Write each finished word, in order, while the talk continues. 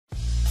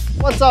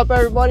What's up,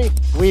 everybody?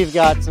 We've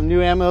got some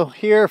new ammo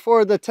here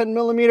for the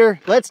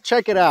 10mm. Let's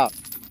check it out.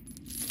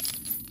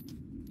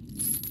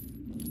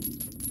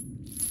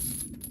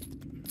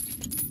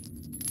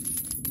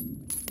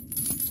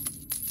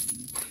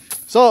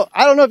 So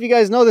I don't know if you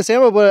guys know this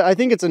ammo, but I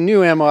think it's a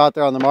new ammo out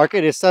there on the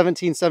market. It's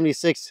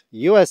 1776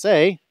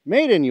 USA,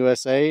 made in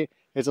USA.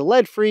 It's a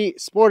lead-free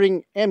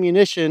sporting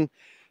ammunition,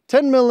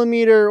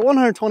 10mm,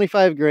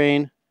 125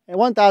 grain, at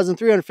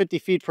 1,350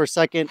 feet per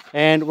second.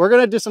 And we're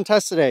gonna do some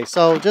tests today.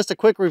 So just a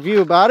quick review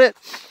about it.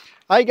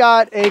 I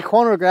got a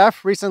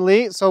chronograph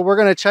recently, so we're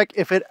gonna check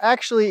if it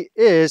actually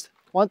is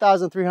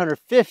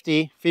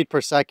 1,350 feet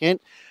per second.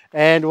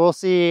 And we'll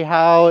see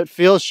how it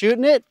feels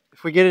shooting it,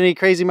 if we get any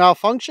crazy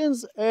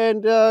malfunctions,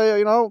 and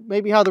you know,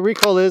 maybe how the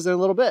recoil is in a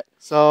little bit.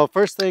 So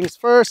first things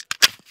first,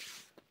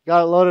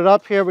 got it loaded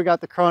up here. We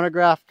got the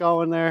chronograph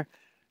going there,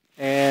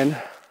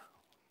 and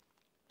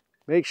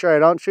make sure I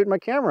don't shoot my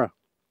camera.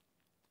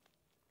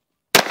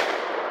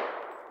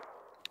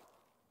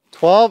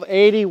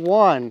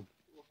 1281.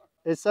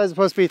 It says it's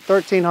supposed to be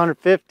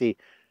 1,350.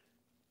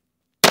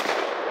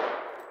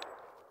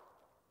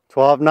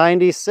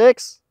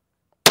 1296.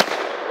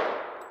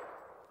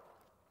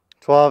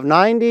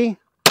 1290,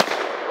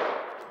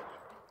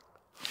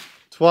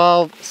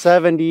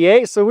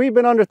 1278. So we've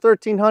been under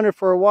 1,300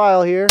 for a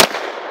while here.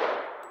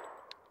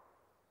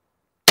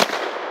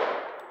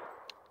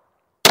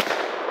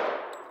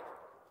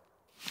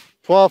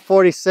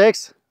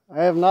 1246.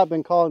 I have not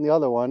been calling the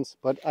other ones,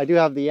 but I do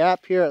have the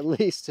app here at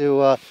least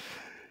to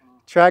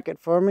track it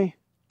for me.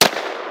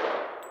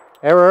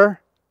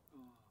 Error.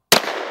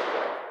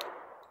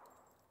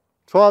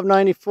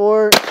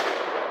 1294.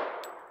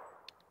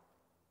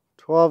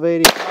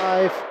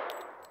 1285,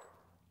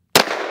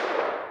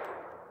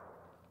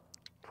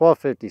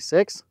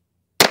 1256,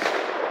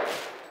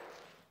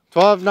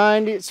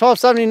 1290,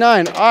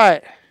 1279. All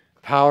right,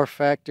 power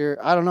factor.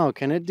 I don't know.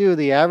 Can it do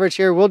the average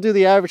here? We'll do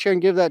the average here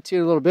and give that to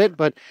you in a little bit,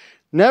 but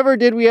never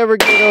did we ever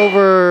get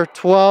over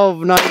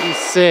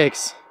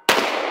 1296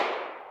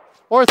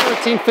 or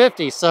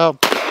 1350. So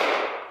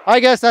I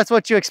guess that's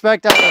what you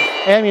expect out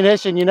of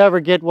ammunition. You never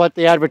get what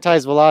the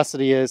advertised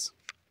velocity is.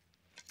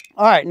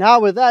 All right, now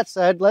with that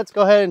said, let's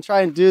go ahead and try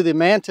and do the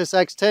Mantis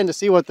X10 to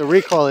see what the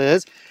recoil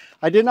is.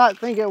 I did not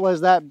think it was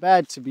that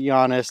bad, to be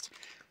honest,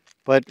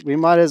 but we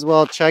might as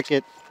well check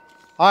it.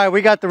 All right,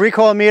 we got the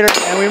recoil meter,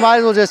 and we might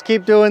as well just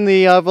keep doing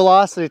the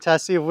velocity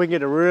test, see if we can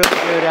get a really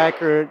good,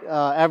 accurate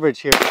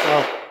average here.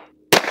 So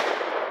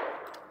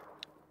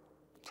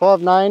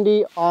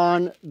 1290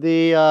 on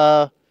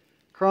the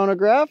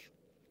chronograph,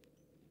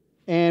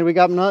 and we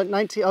got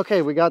 19.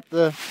 Okay, we got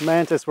the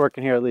Mantis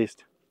working here at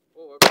least.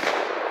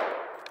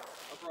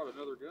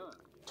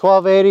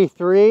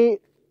 1283.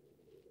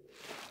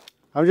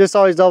 I'm just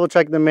always double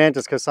checking the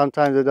Mantis because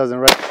sometimes it doesn't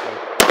register.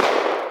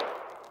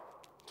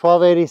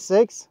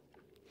 1286.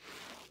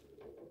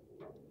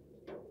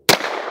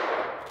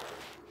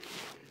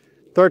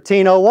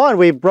 1301.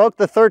 We broke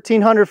the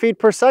 1,300 feet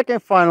per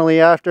second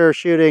finally after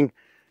shooting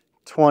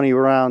 20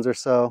 rounds or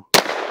so.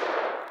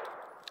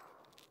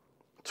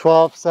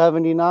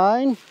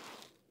 1279.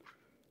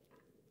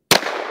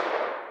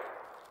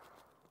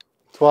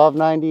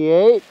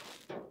 1298.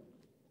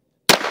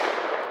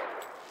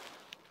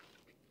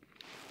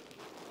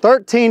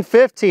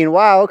 1315.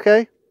 Wow,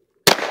 okay.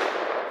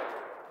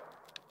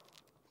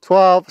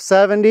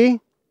 1270.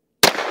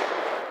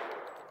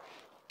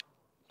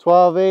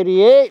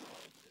 1288.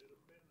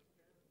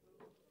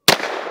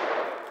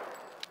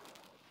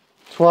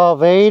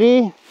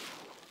 1280.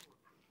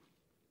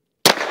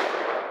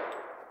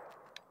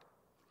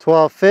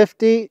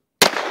 1250.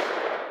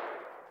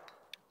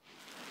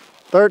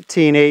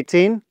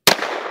 1318.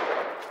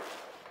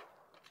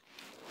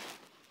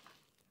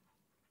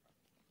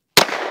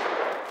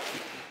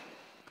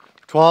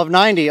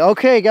 1290.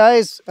 Okay,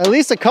 guys, at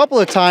least a couple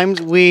of times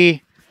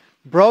we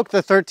broke the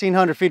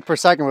 1,300 feet per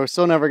second, but we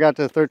still never got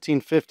to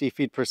 1,350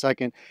 feet per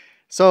second.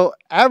 So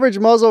average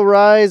muzzle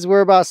rise,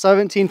 we're about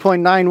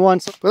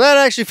 17.91. But that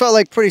actually felt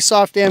like pretty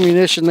soft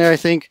ammunition there, I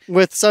think,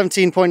 with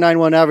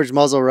 17.91 average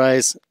muzzle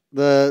rise.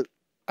 I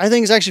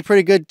think it's actually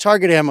pretty good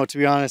target ammo, to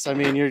be honest. I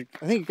mean,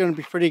 I think you're going to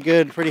be pretty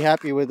good, pretty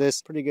happy with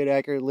this, pretty good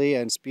accurately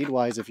and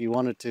speed-wise if you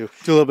wanted to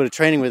do a little bit of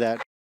training with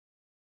that.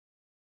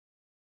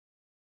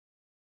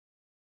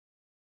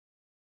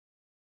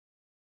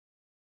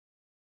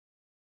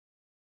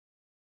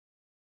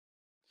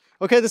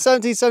 Okay, the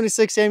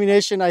 1776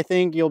 ammunition, I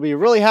think you'll be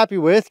really happy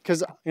with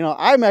because, you know,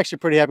 I'm actually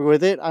pretty happy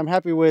with it. I'm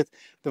happy with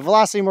the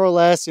velocity more or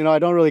less. You know, I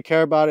don't really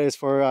care about it as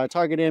for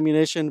target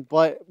ammunition,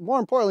 but more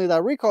importantly,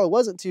 that recoil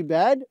wasn't too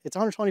bad. It's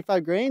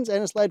 125 grains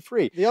and it's lead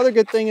free. The other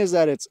good thing is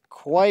that it's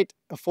quite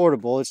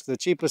affordable. It's the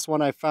cheapest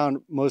one I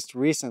found most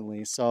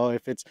recently. So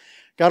if it's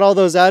got all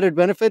those added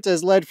benefits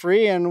as lead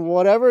free and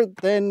whatever,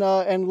 then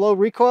and low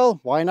recoil,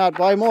 why not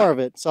buy more of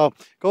it? So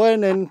go ahead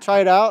and try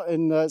it out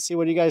and see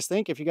what you guys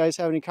think. If you guys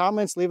have any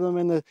comments, leave them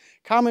in the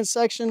comments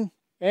section.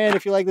 And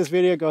if you like this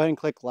video, go ahead and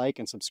click like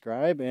and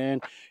subscribe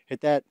and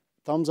hit that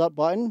thumbs up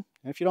button.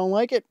 And if you don't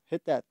like it,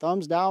 hit that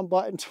thumbs down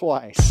button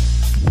twice.